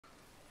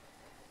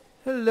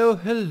Hello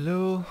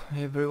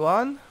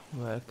everyone,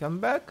 welcome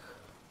back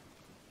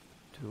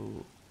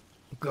to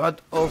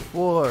God of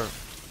War,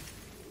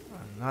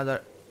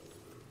 another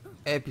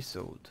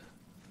episode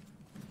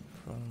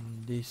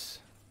from this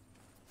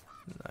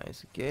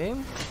nice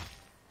game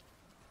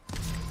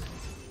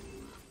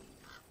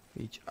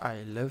which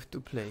I love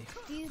to play.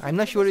 I'm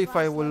not sure if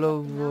I will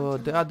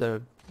love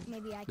the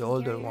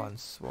older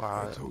ones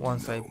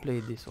once I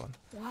play this one.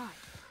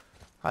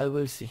 I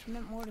will see.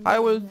 I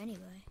will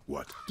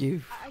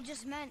give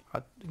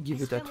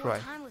it a try.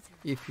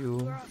 If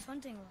you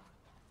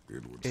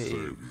it would serve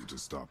you to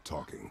stop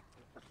talking.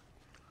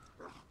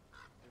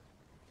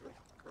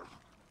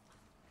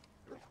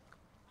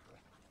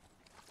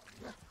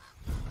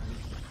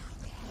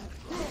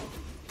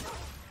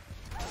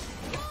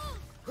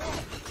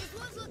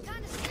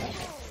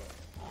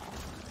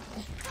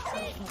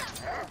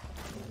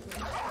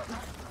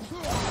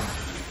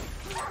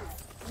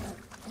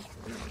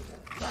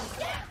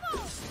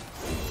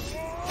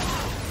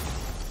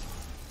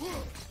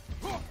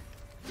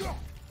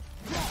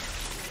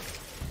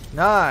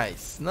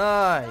 Nice.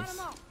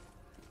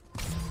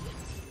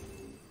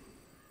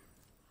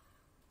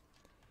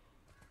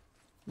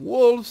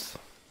 Wolves,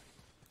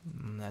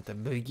 not a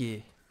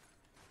biggie.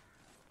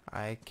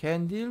 I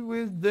can deal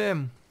with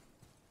them.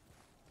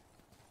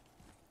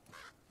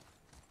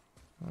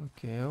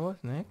 Okay,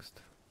 what's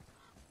next?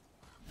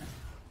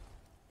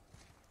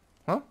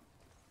 Huh?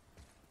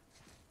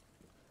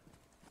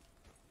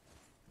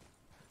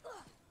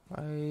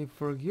 I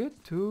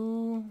forget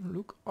to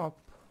look up.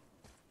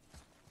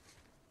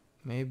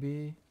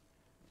 Maybe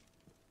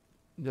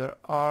there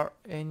are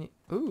any...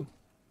 Ooh!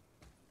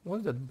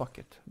 What's that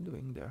bucket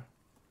doing there?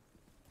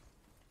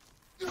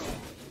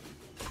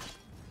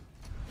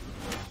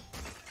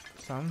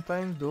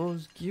 Sometimes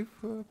those give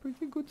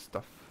pretty good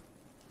stuff.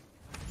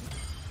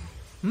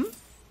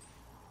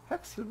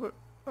 Hex silver...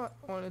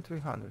 only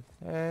 300.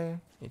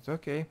 It's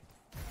okay.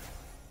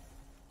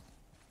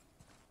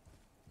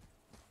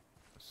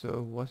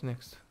 So, what's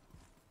next?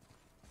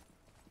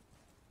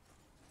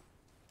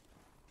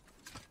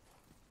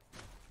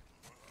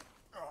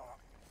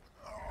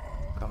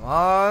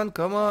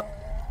 Come on.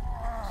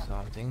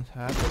 Something's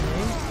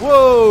happening.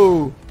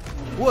 Whoa!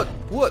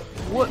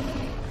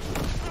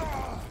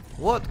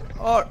 What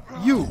are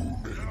you?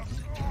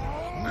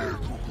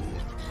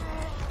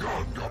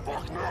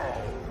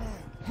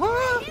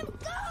 Huh?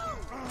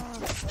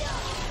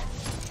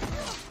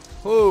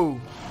 Oh!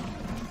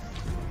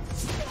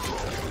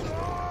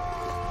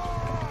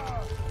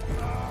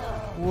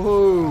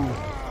 Whoa!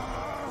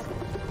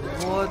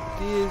 What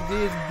is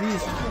this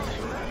beast?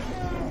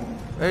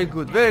 Very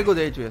good,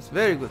 Atreus,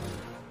 very good.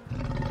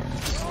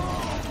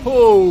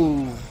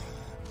 Oh!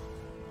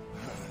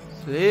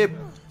 Sleep.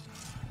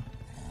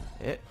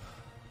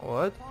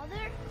 What?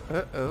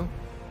 Uh-oh.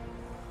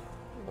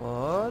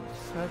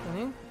 What's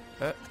happening?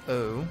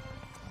 Uh-oh.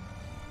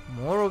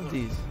 More of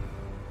these.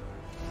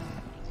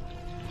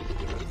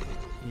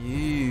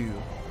 You.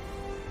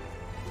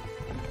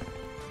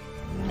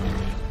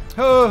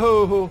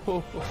 Ho.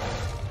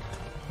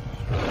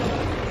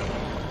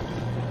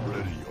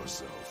 Ready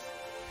yourself.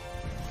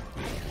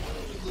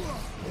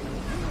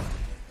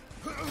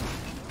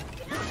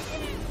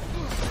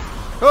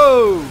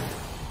 Oh!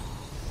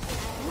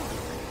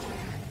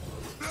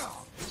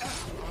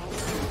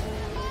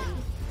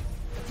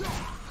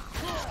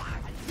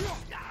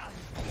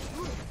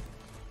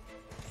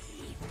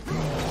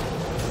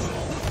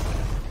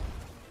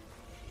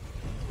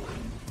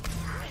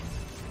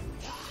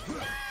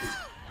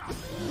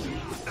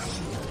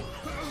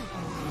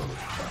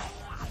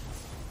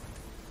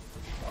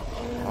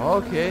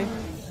 Okay.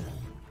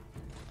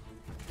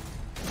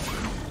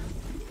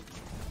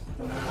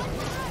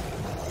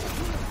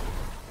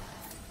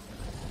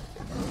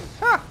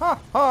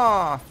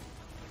 Ha!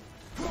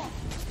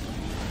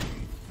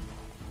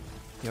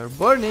 You're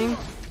burning.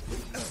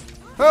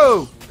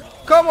 Oh!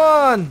 Come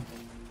on!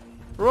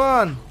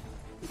 Run!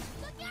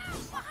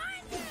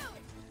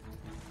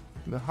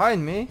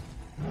 Behind me?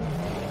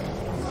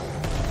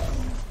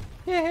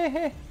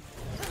 Hehehe.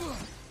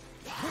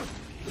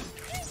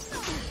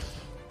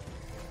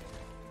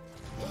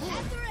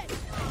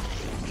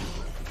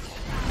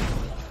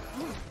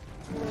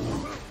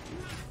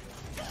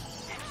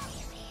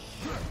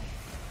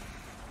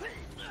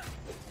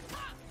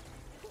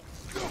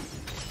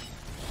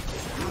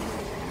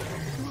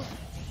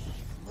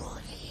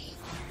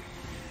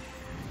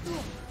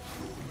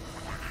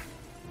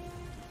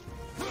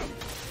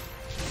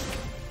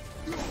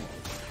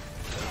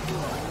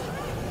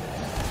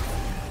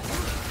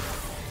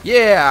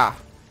 Yeah!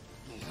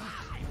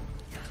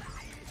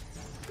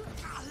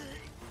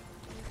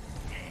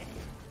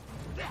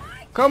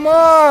 Come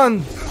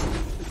on!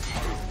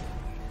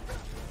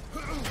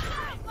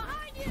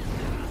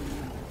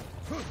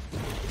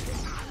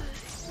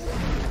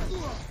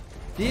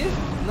 Did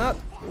not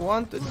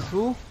want to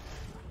do.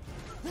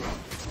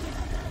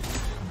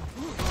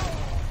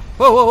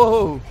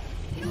 Whoa!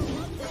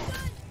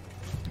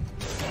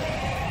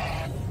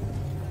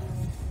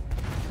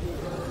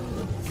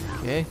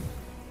 Okay.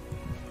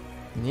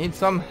 Need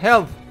some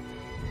help.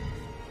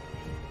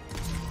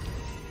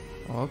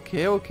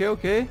 Okay, okay,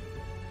 okay.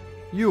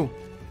 You.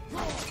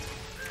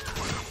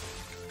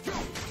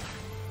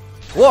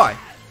 Why?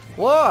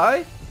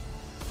 Why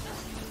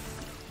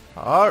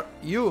are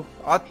you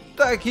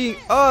attacking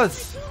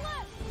us?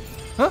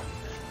 Huh?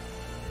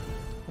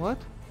 What?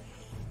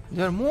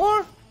 There are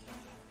more?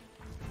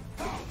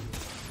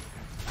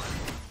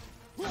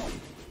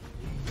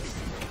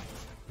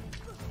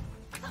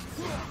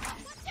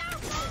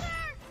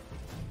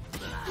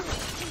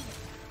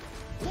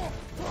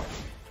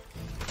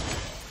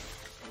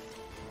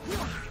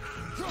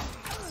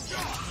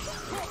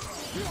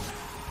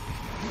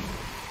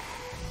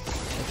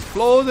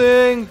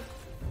 Exploding!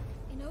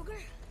 An ogre?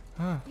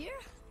 Huh. Here?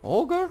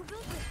 Ogre? Who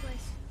built this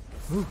place?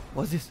 Ooh,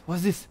 what's this?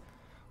 What's this?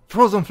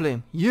 Frozen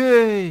flame!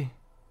 Yay!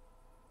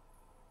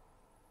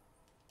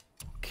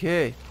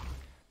 Okay.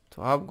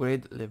 To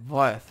upgrade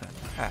Leviathan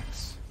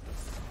axe.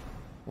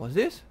 What's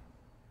this?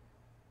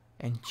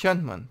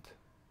 Enchantment.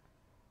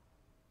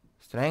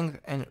 Strength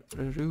and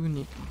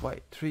runic by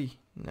 3.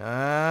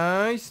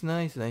 Nice,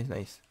 nice, nice,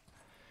 nice.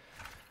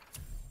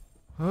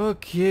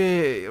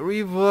 Okay,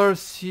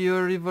 rivers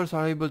here. Rivers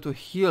are able to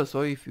heal,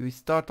 so if we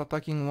start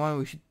attacking one,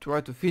 we should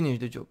try to finish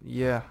the job.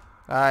 Yeah,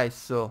 I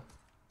saw.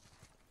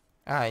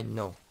 I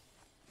know.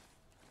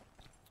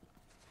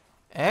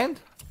 And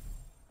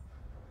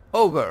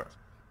Ogre,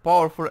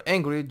 powerful,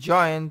 angry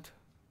giant,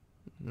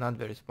 not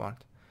very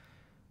smart.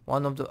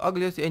 One of the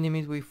ugliest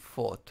enemies we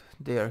fought.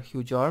 Their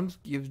huge arms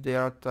give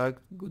their attack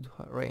good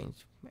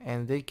range,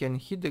 and they can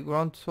hit the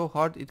ground so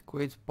hard it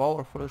creates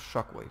powerful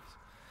shockwaves.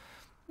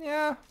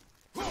 Yeah.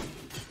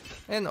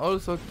 And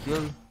also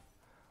kill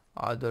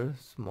other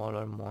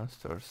smaller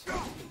monsters.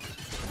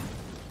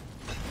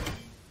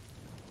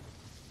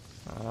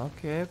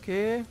 Okay,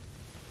 okay.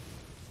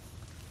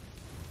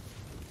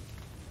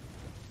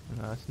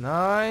 That's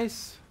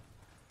nice.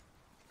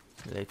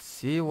 Let's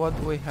see what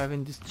we have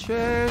in this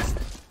chest.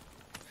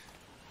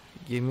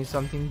 Give me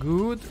something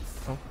good.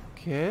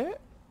 Okay.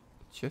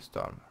 Chest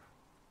armor.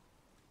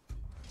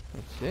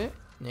 Let's see.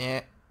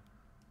 Yeah.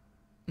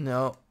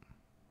 No.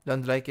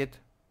 Don't like it.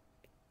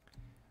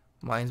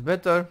 Mine's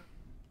better.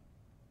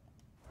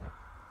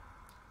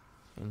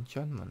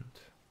 Enchantment.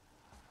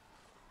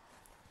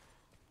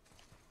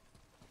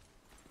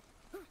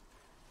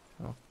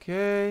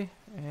 Okay,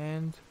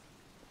 and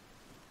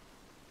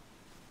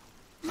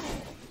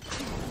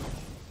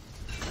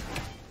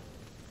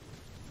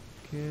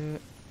okay,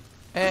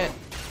 and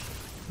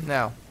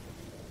now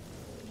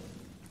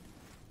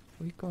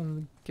we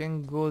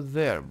can go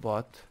there,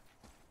 but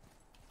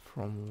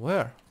from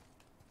where?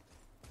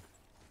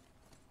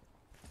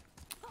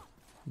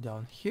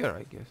 Down here,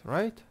 I guess,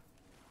 right?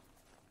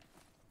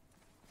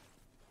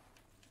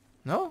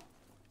 No?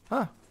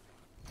 Huh.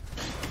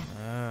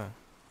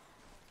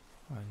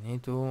 I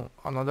need to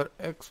another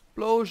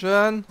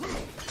explosion.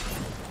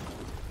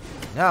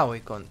 Now we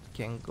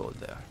can go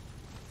there.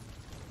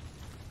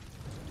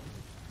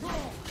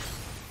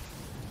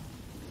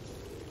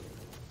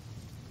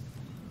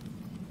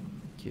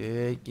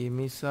 Okay, give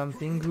me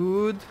something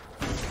good.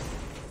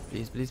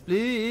 Please, please,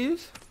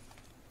 please.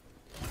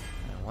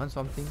 I want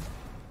something.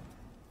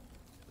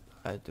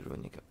 Add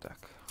runic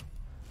attack.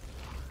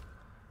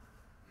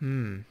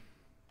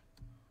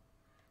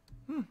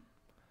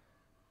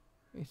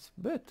 It's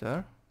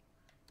better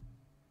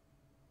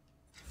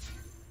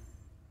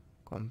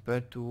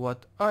compared to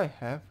what I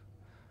have,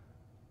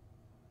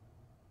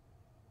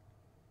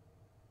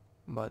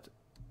 but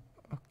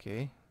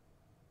okay.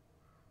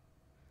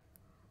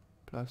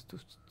 Plus 2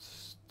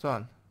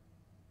 stun.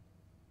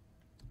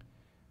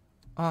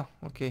 Ah,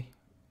 okay.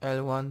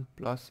 L1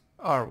 plus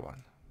R1.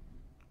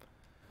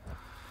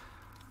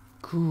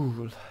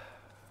 Cool.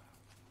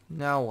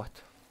 Now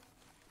what?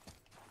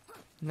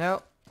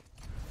 Now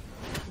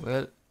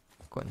we'll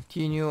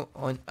continue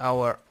on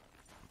our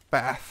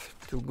path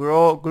to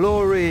grow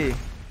glory.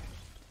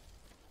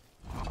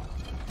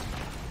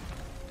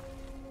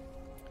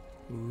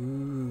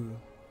 Ooh.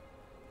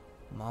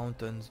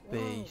 Mountains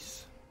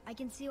base. I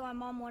can see why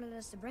Mom wanted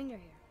us to bring her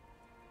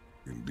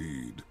here.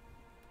 Indeed.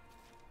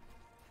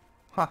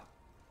 Huh.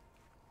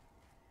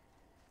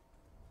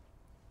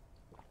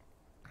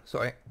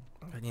 Sorry,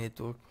 I needed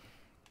to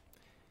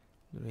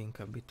drink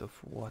a bit of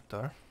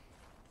water.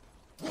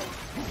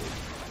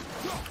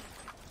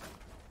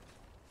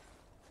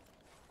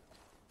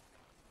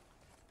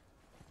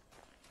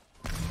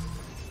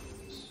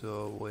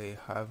 So we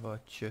have a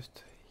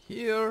chest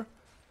here,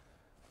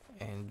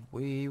 and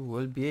we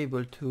will be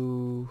able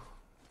to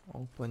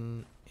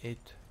open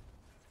it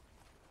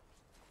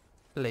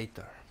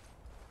later,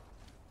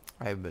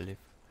 I believe.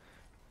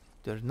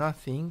 There's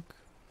nothing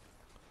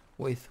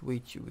with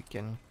which we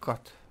can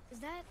cut Is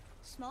that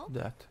smoke?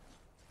 that.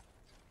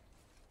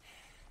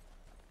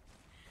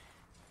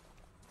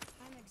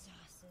 I'm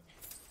exhausted.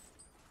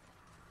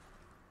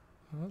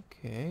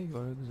 Okay,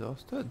 you're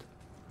exhausted.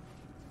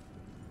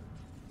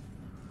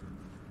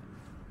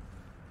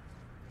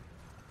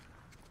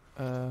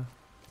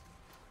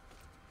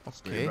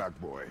 Stay Okay. back,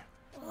 boy.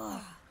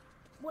 Ugh.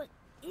 What?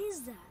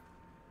 is that?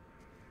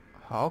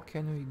 How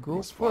can we go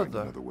Must find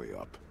further? another way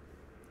up.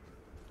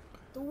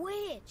 The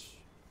witch.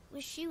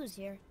 Wish she was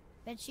here.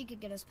 Bet she could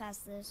get us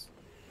past this.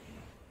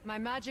 My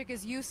magic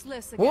is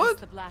useless What?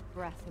 against the Black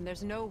Breath, and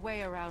there's no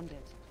way around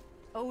it.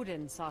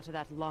 Odin saw to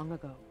that long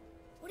ago.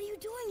 What are you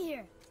doing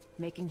here?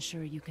 Making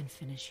sure you can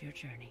finish your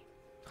journey.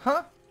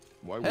 Huh?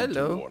 Why would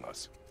Hello. you warn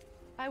us?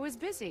 I was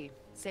busy,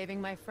 saving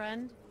my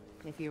friend,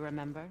 if you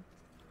remember.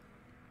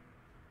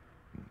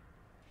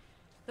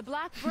 The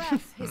Black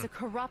Breath is a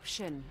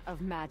corruption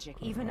of magic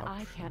even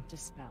I can't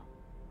dispel.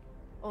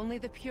 Only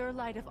the pure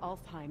light of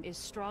Alfheim is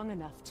strong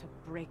enough to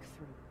break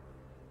through.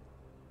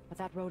 But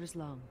that road is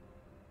long.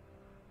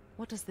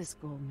 What does this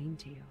goal mean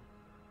to you?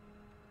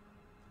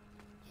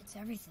 It's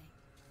everything.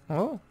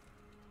 Oh,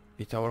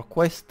 it's our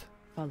quest.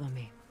 Follow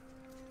me.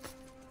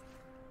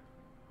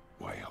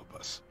 Why help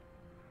us?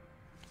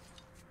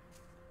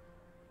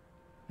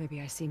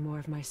 Maybe I see more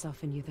of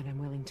myself in you than I'm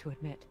willing to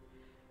admit.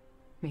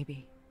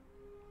 Maybe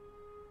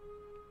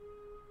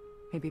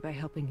by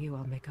helping you,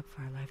 I'll make up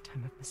for a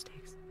lifetime of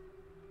mistakes.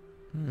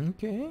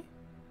 Okay.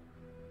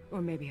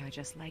 Or maybe I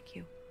just like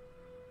you.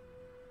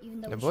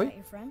 Even though The we boy? shot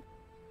your friend?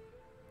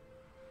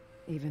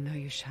 Even though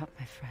you shot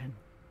my friend,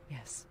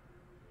 yes.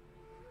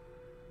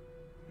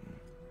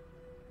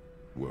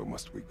 Where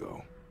must we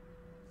go?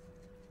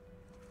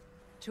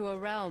 To a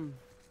realm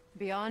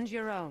beyond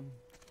your own.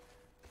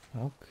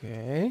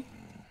 Okay.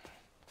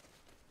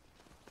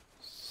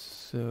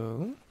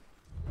 So,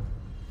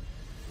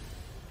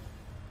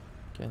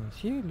 can you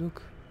see?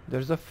 Look,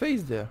 there's a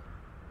face there.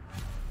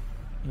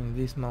 In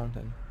this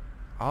mountain.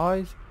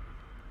 Eyes,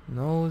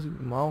 nose,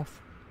 mouth.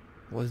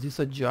 Was this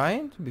a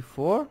giant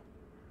before?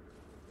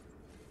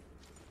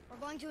 We're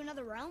going to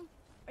another realm?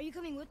 Are you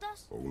coming with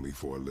us? Only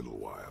for a little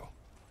while.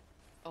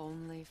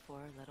 Only for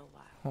a little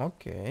while.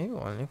 Okay,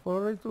 only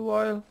for a little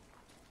while.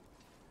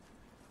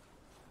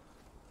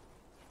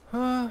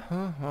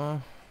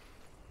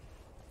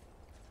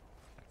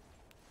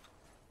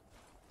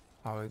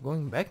 Are we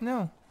going back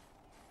now?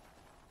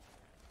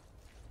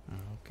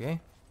 Okay.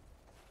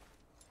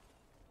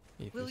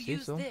 If We'll you say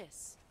use so.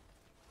 this.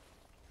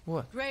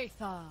 What?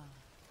 Graythaw.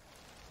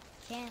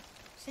 Can't.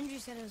 Sindri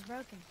said it was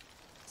broken.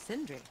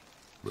 Sindri.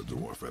 The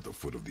dwarf at the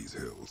foot of these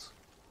hills.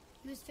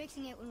 He was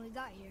fixing it when we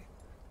got here.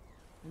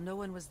 No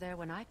one was there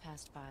when I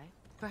passed by.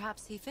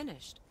 Perhaps he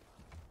finished.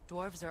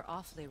 Dwarves are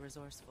awfully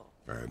resourceful.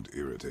 And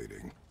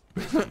irritating,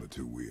 based on the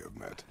two we have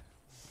met.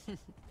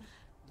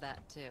 That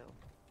too.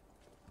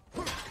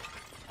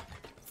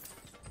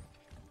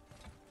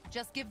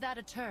 Just give that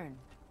a turn.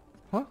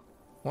 Huh?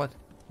 What?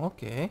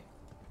 Okay.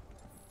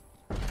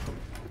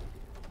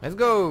 Let's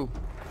go!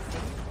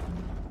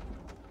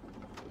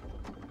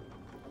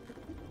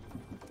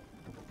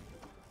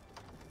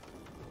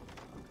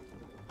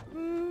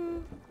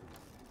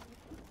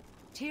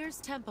 Tyr's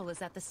temple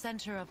is at the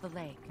center of the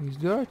lake. Is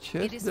there a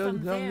chest It is there, from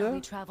down there there?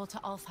 we travel to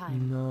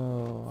Alfheim.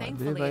 No, I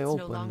Thankfully, believe I it's no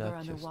opened longer that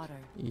chest. underwater.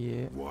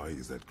 Yeah. Why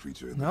is that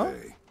creature in No? the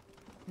bay?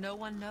 No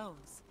one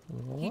knows.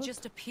 He What?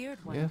 just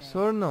appeared one Yes day.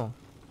 or no?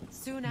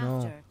 Soon No,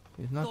 after,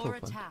 it's not Thor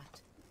open.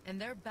 attacked,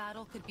 and their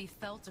battle could be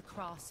felt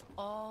across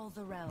all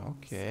the realms.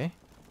 Okay.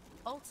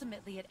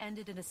 Ultimately, it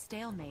ended in a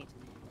stalemate,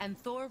 and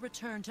Thor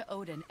returned to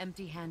Odin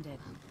empty-handed.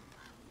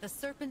 The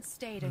serpent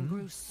stayed and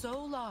grew so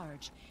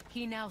large,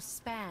 he now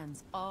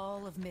spans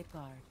all of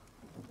Midgard.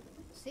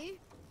 See?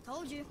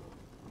 Told you.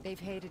 They've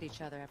hated each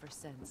other ever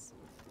since,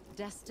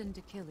 destined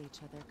to kill each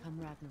other come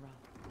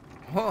Ragnarok.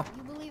 Huh.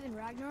 You believe in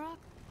Ragnarok?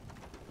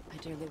 I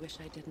dearly wish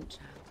I didn't,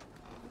 child.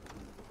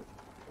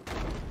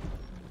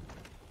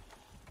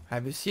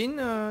 Have you seen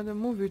the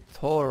movie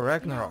Thor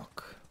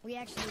Ragnarok? We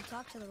actually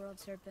talked to the world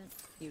serpent.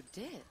 You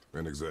did?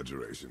 An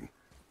exaggeration.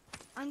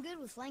 I'm good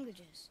with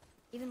languages,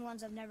 even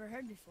ones I've never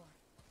heard before.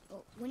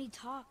 But when he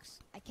talks,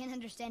 I can't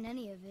understand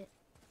any of it.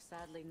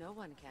 Sadly, no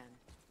one can.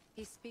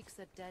 He speaks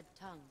a dead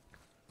tongue.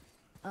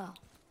 Oh,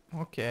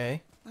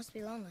 Okay. must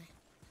be lonely.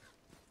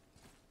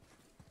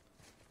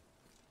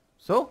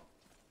 So,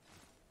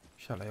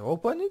 shall I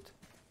open it?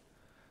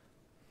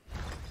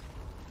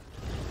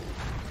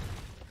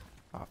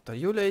 After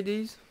you,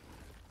 ladies.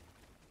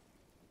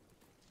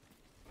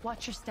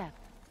 Watch your step.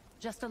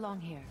 Just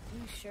along here.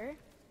 You sure?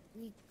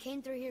 We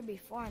came through here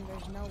before and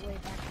there's no way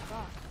back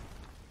across.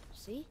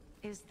 See?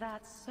 Is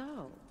that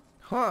so?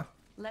 Huh.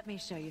 Let me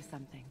show you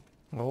something.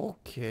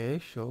 Okay,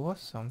 show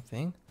us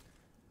something.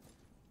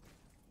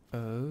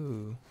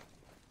 Oh.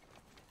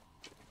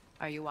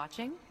 Are you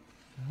watching?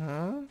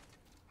 Huh?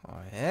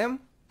 I am?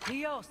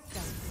 Diosta.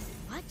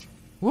 What?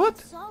 What?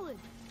 Solid.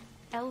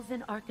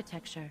 Elven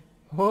architecture.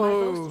 My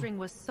Whoa. bowstring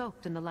was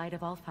soaked in the light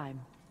of Alfheim.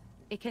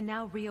 It can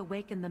now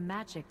reawaken the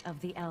magic of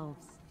the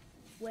elves.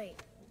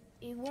 Wait,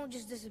 it won't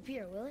just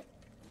disappear, will it?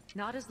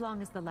 Not as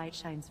long as the light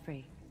shines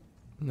free.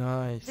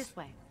 Nice. This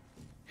way.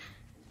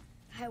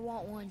 I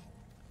want one.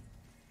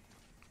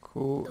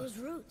 Cool. Those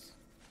roots.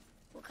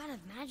 What kind of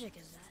magic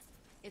is that?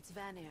 It's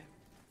Vanir.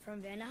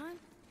 From Vanaheim?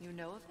 You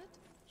know of it?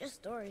 Just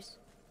stories.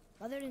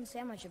 Mother didn't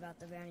say much about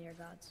the Vanir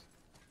gods.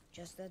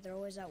 Just that they're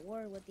always at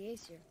war with the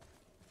Aesir.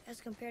 As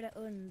compared to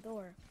Odin and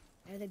Thor,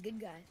 They're the good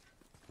guys.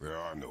 There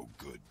are no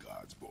good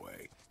gods,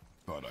 boy.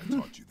 Thought I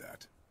taught you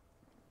that.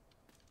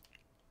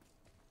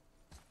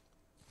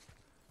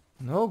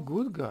 No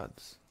good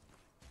gods.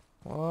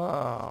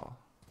 Wow.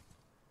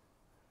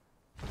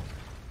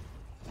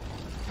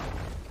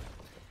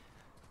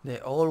 They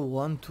all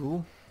want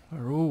to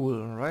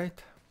rule,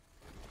 right?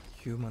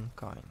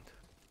 Humankind.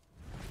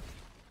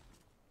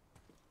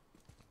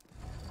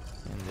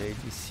 And they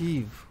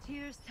deceive.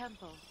 Tyr's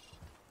temple.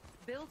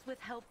 Built with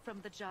help from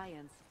the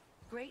giants,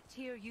 Great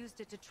Tyr used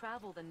it to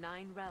travel the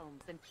 9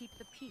 realms and keep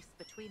the peace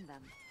between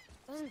them.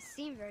 Doesn't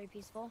seem very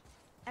peaceful.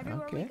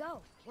 Everywhere we go,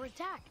 we're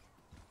attacked.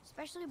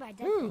 Especially by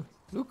dead Ooh, things.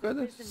 look at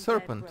the Prison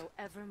serpent. dead grow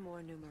ever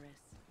more numerous.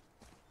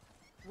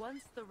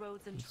 Once the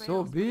roads and It's trails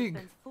so would big.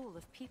 have been full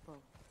of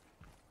people.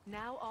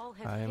 Now all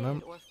have I hid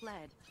remember- or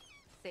fled,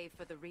 save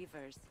for the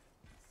Reavers,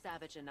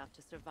 savage enough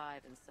to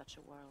survive in such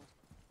a world.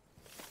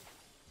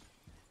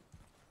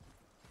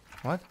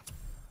 What?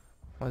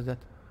 What's that?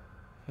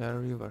 Hair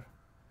river.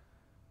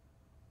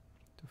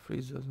 To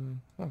freeze those.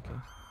 Okay.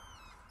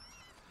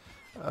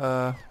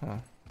 Huh.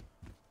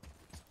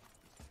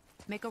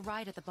 Make a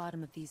right at the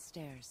bottom of these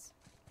stairs.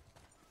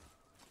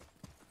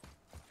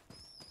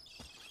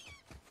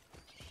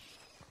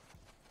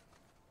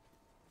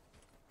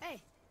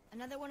 Hey,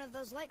 another one of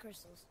those light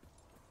crystals.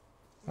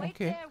 Wait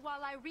Okay. there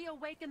while I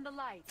reawaken the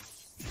light.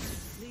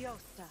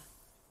 Leosta.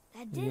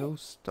 That did it.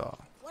 Yosta.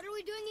 What are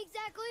we doing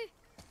exactly?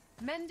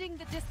 Mending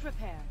the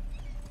disrepair.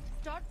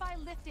 Start by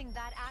lifting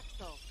that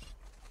axle.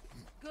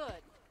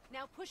 Good.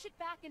 Now push it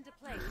back into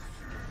place.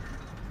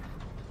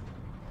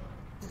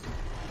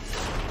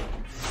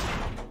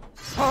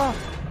 Ah!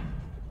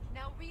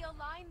 Now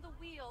realign the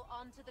wheel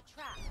onto the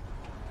track.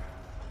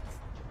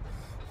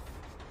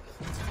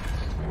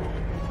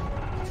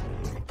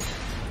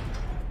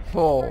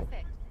 Oh.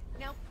 Perfect.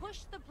 Now push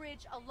the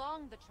bridge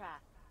along the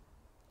track.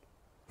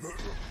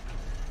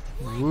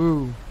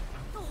 Woo.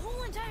 The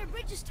whole entire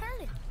bridge is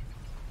turning.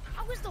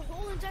 How is the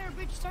whole entire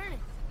bridge turning?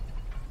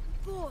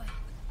 Boy,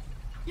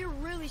 you're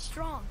really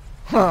strong.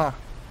 Ha!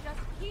 Just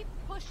keep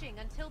pushing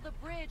until the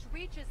bridge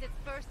reaches its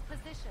first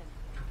position.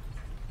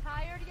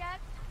 Tired yet?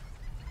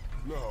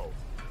 No.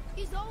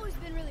 He's always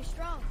been really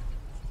strong.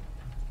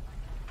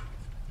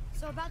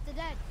 So about the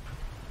dead.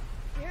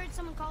 We heard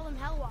someone call them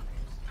Hellwalkers.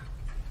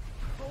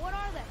 But what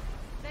are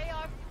they? They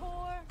are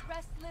poor,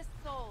 restless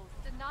souls,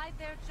 denied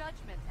their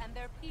judgment and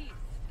their peace.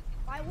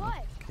 By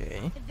what?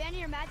 Okay. Did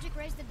Vanir magic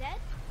raise the dead?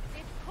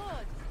 It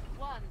could,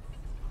 once.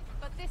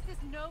 But this is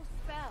no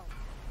spell.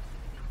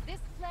 This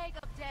plague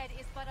of dead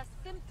is but a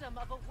symptom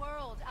of a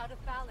world out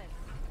of balance.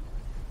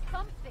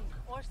 Something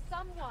or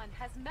someone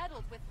has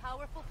meddled with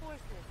powerful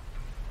forces.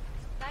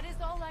 That is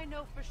all I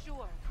know for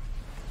sure.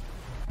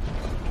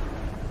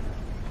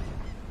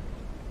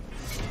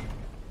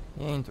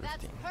 That's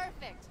Interesting.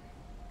 perfect.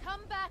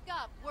 Come back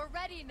up. We're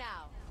ready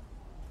now.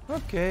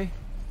 Okay.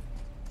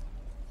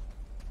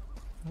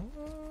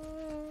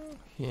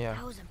 Yeah.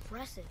 That was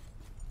impressive.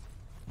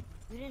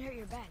 You didn't hurt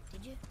your back,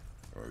 did you?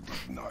 I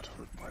did not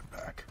hurt my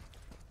back.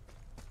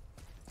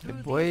 The Through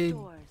these boy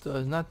doors.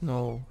 does not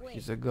know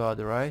he's a god,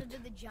 right? So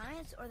did the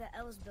giants or the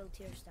elves build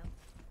Tyr stone?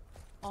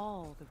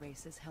 All the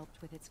races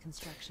helped with its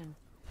construction.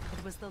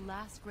 It was the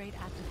last great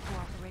act of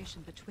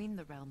cooperation between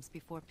the realms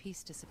before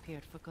peace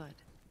disappeared for good.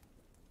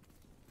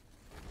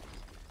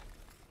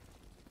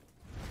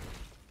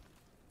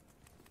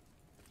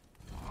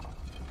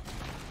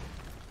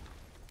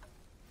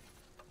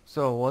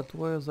 So what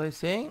was I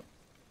saying?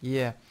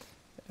 Yeah.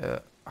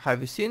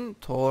 Have you seen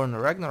Thor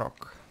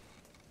Ragnarok?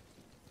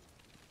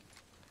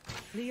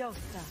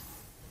 Leosta.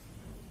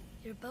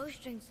 Your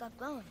bowstring stopped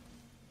glowing.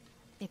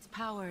 Its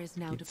power is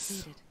now It's-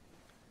 depleted.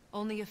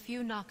 Only a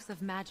few knocks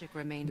of magic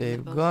remained They've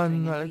in the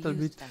gone bowstring, a and we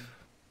little used bit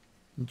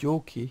them.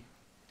 jokey.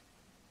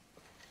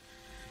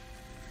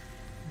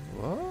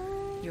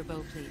 What? Your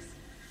bow, please.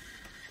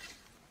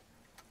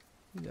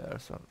 There are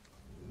some.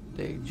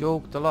 They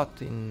joked a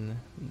lot in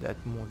that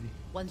movie.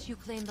 Once you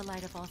claim the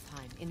light of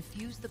Alfheim,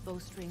 infuse the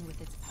bowstring with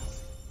its power.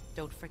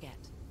 Don't forget.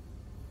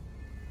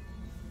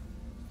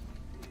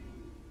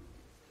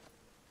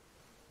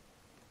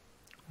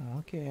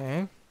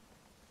 Okay.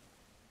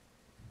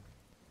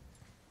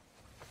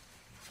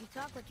 You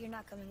talk like you're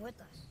not coming with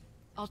us.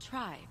 I'll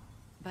try,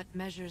 but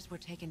measures were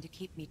taken to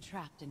keep me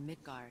trapped in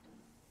Midgard.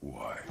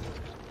 Why?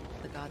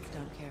 The gods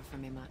don't care for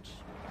me much.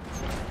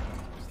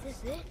 Is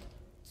this it?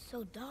 It's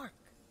so dark.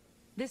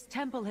 This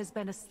temple has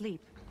been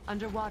asleep,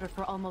 underwater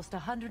for almost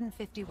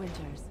 150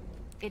 winters.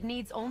 It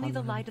needs only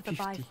the light of the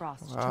 150.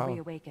 Bifrost Wow. to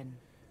reawaken.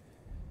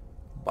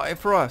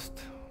 Bifrost.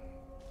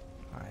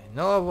 I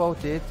know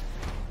about it.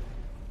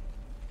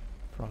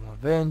 From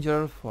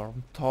Avenger,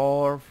 from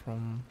Thor,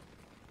 from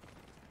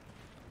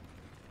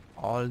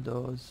all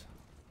those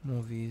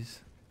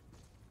movies.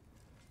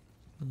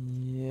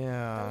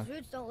 Yeah. Those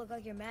roots don't look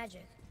like your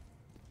magic.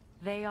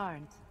 They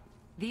aren't.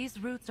 These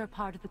roots are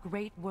part of the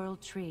Great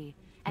World Tree,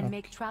 and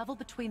make travel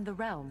between the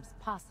realms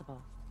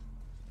possible.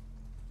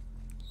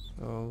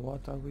 So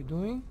what are we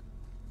doing?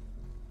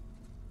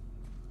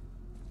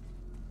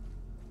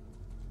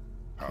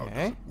 How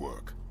Okay. does it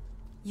work?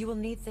 You will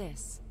need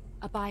this,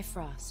 a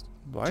Bifrost, to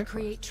Bifrost?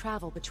 create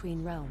travel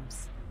between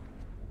realms.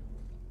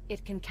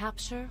 It can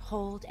capture,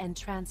 hold, and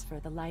transfer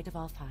the light of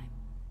Alfheim.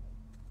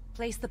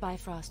 Place the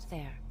Bifrost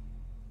there.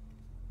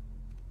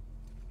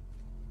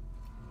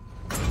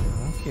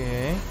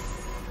 Okay.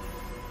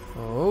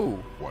 Oh.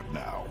 What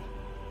now?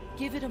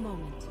 Give it a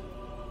moment.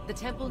 The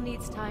temple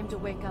needs time to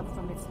wake up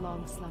from its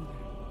long slumber.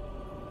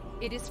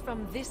 It is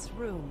from this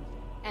room,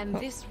 and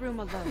this room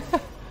alone,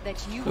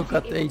 that you will Look be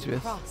at able to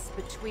Atreus. cross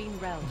between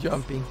realms.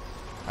 Jumping.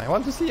 I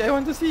want to see, I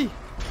want to see.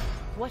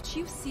 What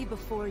you see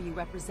before you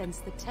represents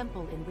the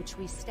temple in which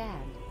we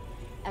stand,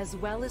 as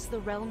well as the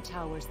realm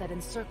towers that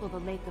encircle the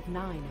Lake of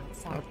Nine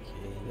outside.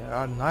 Okay, there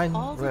are 9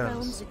 All the realms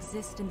realms.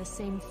 exist in the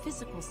same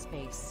physical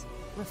space,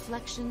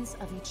 reflections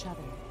of each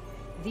other.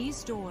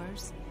 These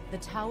doors, the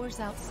towers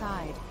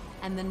outside,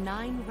 and the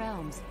 9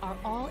 realms are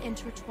all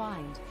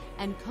intertwined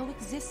and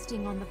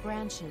coexisting on the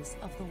branches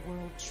of the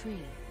World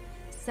Tree,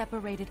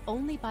 separated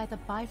only by the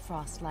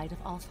Bifrost light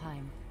of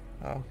Alfheim.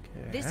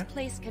 Okay. This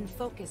place can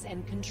focus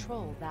and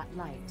control that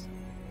light.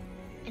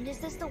 And is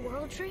this the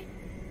World Tree?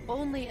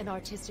 Only an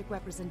artistic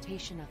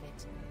representation of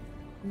it.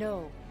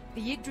 No,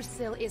 the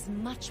Yggdrasil is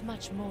much,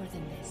 much more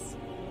than this.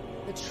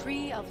 The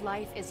Tree of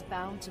Life is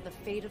bound to the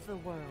fate of the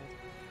world,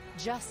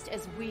 just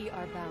as we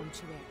are bound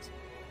to it.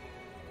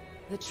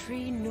 The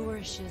tree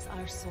nourishes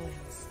our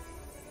soils.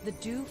 The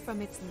dew from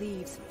its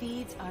leaves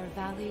feeds our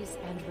valleys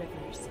and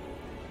rivers.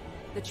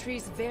 The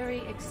tree's very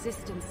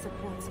existence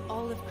supports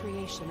all of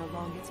creation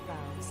along its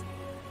boughs.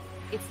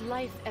 Its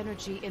life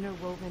energy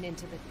interwoven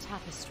into the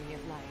tapestry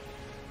of life.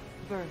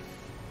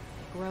 Birth,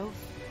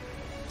 growth,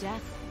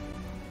 death,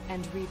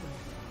 and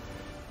rebirth.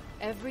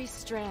 Every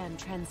strand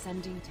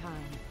transcending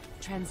time,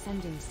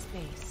 transcending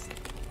space.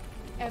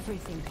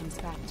 Everything comes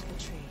back to the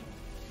tree.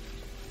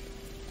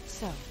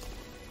 So,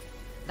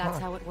 that's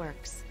how it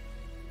works.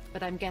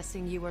 But I'm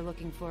guessing you were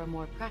looking for a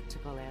more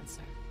practical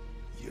answer.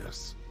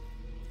 Yes.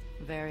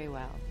 Very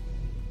well.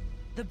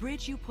 The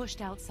bridge you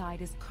pushed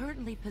outside is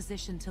currently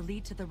positioned to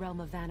lead to the realm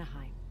of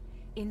Vanaheim.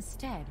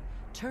 Instead,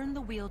 turn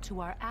the wheel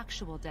to our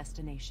actual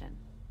destination,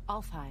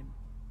 Alfheim.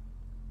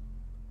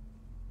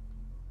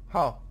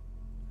 How?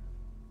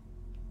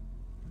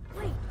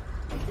 Wait,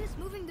 is this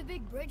moving the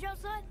big bridge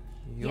outside?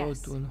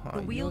 Yes, Jotunheim,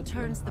 the wheel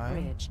turns the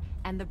Jotunheim. bridge,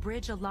 and the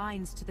bridge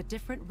aligns to the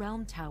different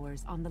realm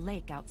towers on the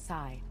lake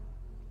outside.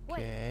 Wait,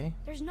 Okay.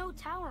 there's no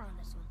tower on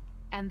this one.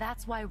 And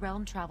that's why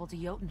realm travel to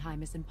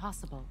Jotunheim is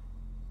impossible.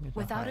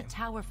 Without a Jotunheim.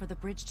 tower for the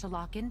bridge to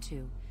lock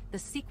into, the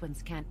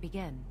sequence can't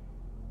begin.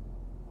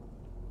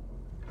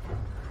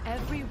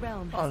 Every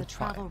realm has a Alfheim.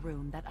 travel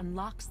room that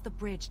unlocks the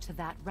bridge to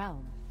that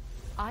realm.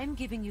 I'm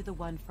giving you the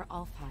one for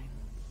Alfheim.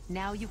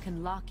 Now you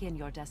can lock in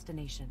your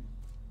destination.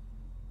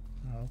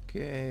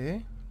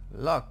 Okay.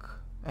 Lock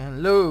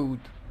and load.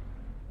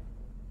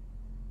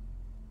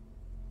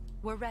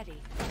 We're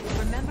ready.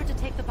 Remember to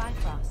take the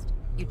Bifrost.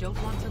 You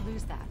don't want to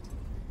lose that.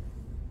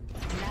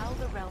 Now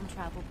the realm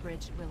travel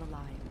bridge will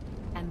align,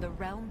 and the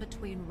realm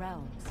between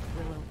realms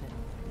will open.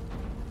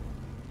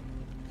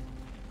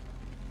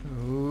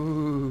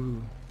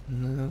 Ooh,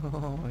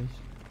 nice.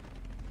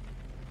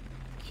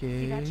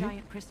 See that Okay.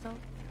 giant crystal?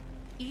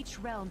 Each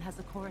realm has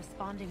a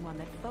corresponding one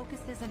that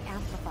focuses and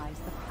amplifies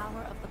the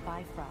power of the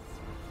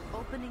Bifrost,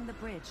 opening the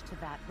bridge to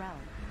that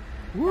realm.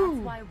 Woo.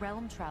 That's why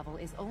realm travel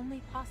is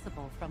only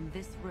possible from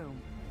this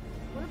room.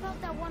 What about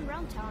that one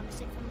realm tower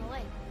missing from the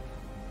lake?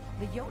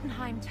 The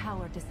Jotunheim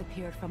Tower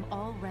disappeared from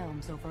all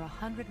realms over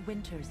 100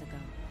 winters ago,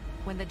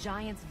 when the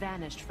giants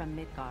vanished from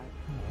Midgard.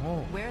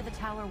 Oh. Where the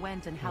tower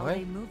went and how What?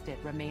 they moved it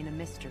remain a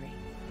mystery.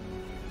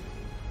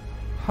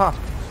 Ha.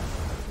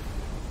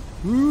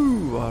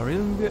 Ooh, a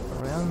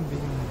realm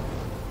being.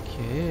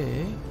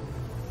 Okay.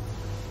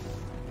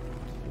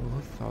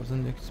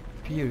 4,000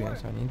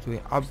 experience. I need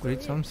to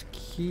upgrade some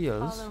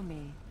skills. Follow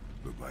me.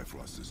 The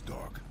Bifrost is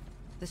dark.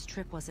 This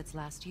trip was its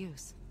last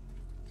use.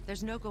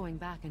 There's no going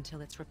back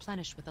until it's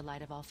replenished with the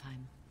light of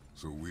Alfheim.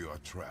 So we are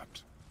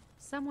trapped.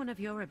 Someone of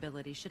your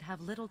ability should have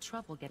little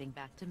trouble getting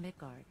back to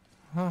Midgard.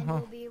 And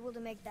we'll be able to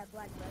make that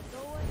black bread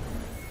go away?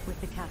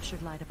 With the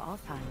captured light of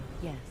Alfheim,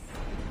 yes.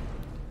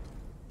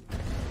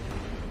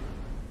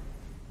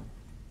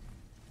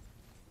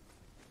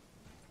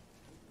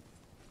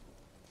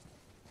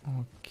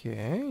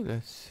 Okay,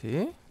 let's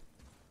see.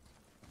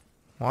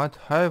 What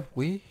have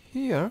we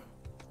here?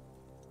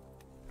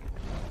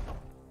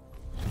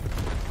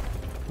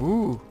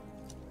 Ooh.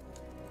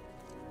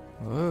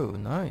 Oh,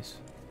 nice.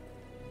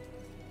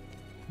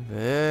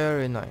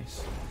 Very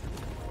nice.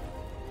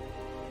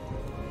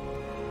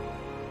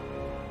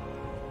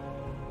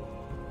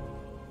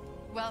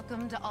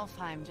 Welcome to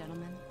Alfheim,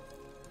 gentlemen.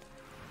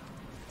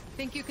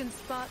 Think you can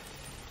spot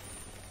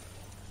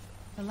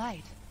the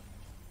light?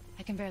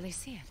 I can barely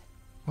see it.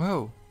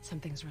 Whoa.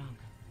 Something's wrong.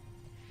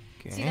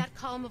 Okay. See that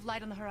column of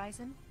light on the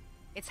horizon?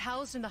 It's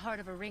housed in the heart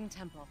of a ring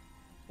temple.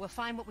 We'll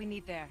find what we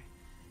need there.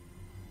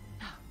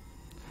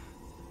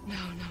 No.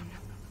 No.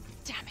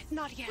 Damn it,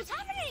 not yet. What's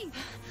happening?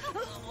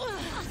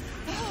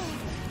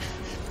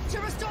 To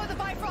restore the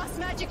Bifrost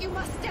magic, you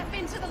must step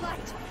into the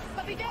light.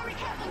 But be very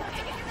careful not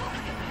to get caught.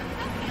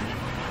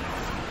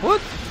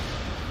 What?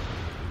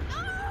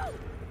 No!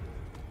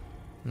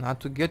 Not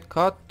to get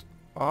caught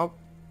up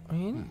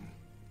in?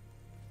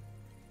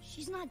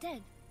 She's not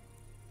dead.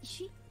 Is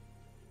she?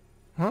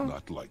 Huh?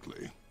 Not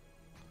likely.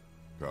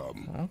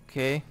 Come.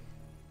 Okay.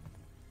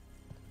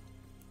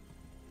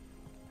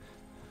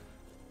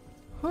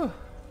 Whew.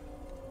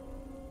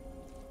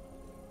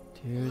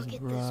 Tears Look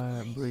at this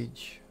place.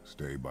 Bridge.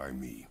 Stay by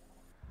me.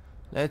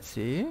 Let's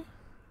see.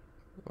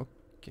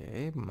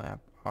 Okay, map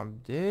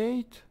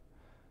update.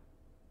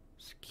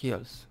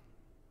 Skills.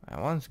 I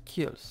want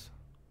skills.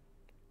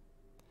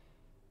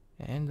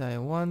 And I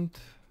want...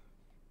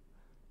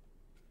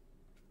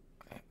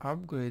 I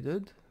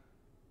upgraded.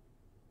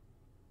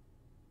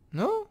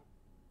 No?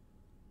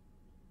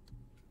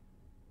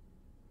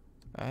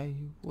 I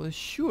was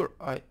sure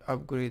I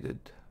upgraded.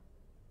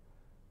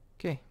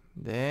 Okay,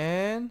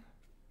 then...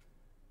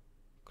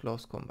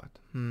 Close combat.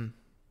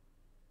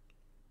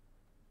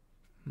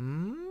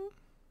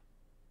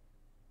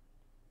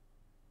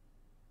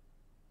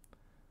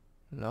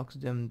 Locks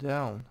them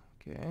down.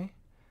 Okay.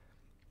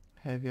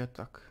 Heavy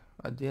attack.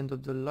 At the end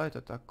of the light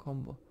attack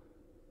combo.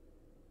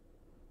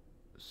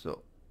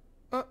 So...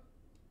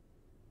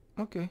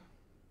 okay.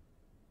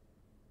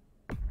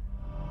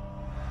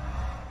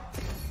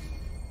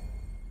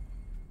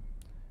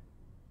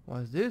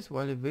 What's this?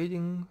 While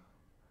evading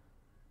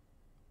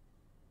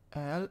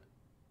L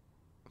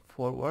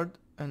forward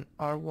and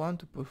R1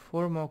 to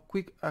perform a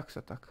quick axe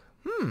attack.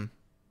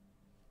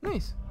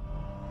 Nice.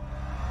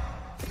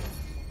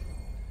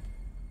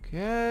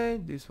 Okay,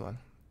 this one.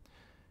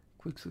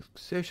 Quick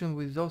succession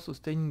without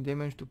sustaining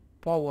damage to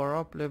power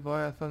up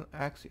Leviathan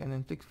axe and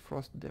inflict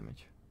frost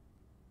damage.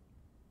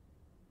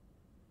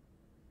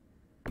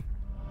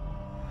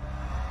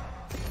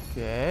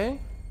 Okay.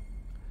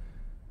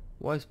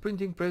 While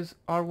sprinting, press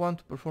R1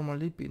 to perform a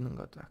leaping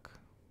attack.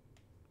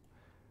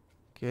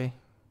 Okay.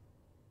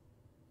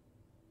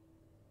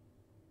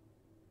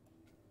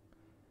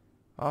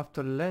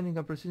 After landing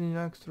a precision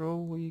axe, throw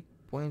weak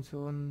points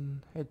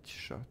on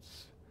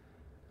headshots.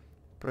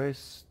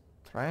 Press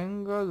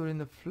triangle during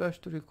the flash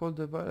to recall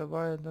the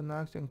Leviathan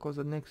axe and cause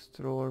the next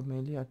throw or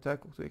melee attack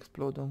to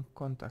explode on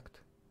contact.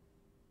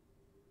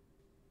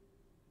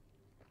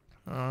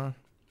 Not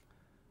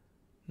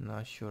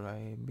sure,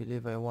 I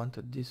believe I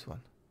wanted this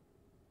one.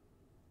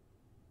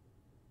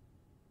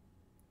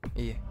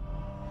 Yeah.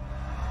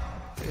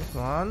 This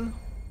one.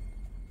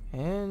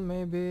 And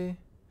maybe...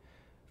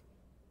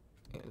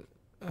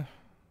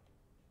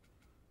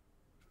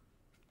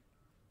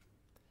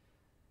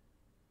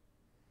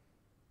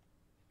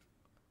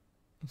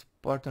 It's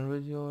Spartan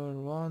Radio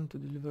 1 to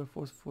deliver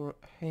force for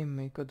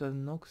Haymaker that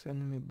knocks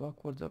enemy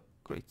backwards at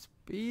great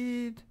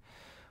speed.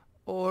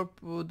 Or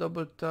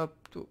double tap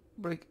to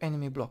break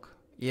enemy block.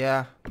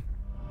 Yeah.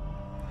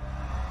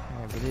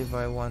 I believe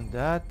I want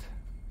that.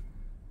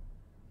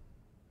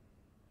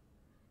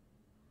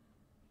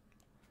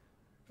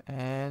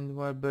 And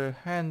while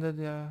barehanded,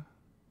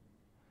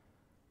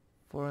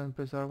 foreign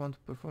press R1 to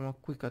perform a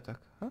quick attack.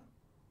 Huh?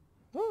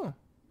 Oh,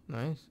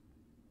 nice.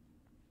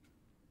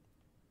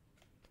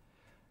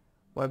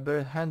 While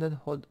barehanded,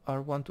 hold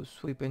R1 to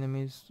sweep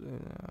enemies.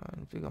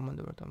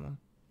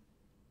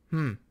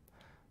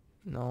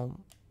 No.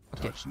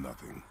 Okay. Touch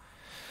nothing.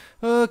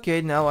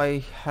 Okay, now I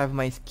have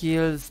my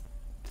skills.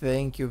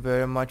 Thank you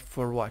very much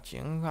for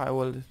watching. I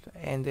will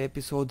end the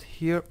episode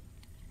here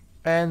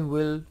and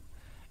will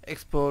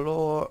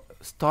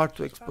start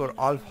to explore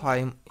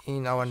Alfheim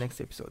in our next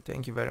episode.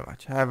 Thank you very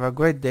much. Have a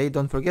great day.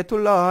 Don't forget to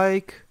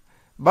like.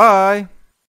 Bye.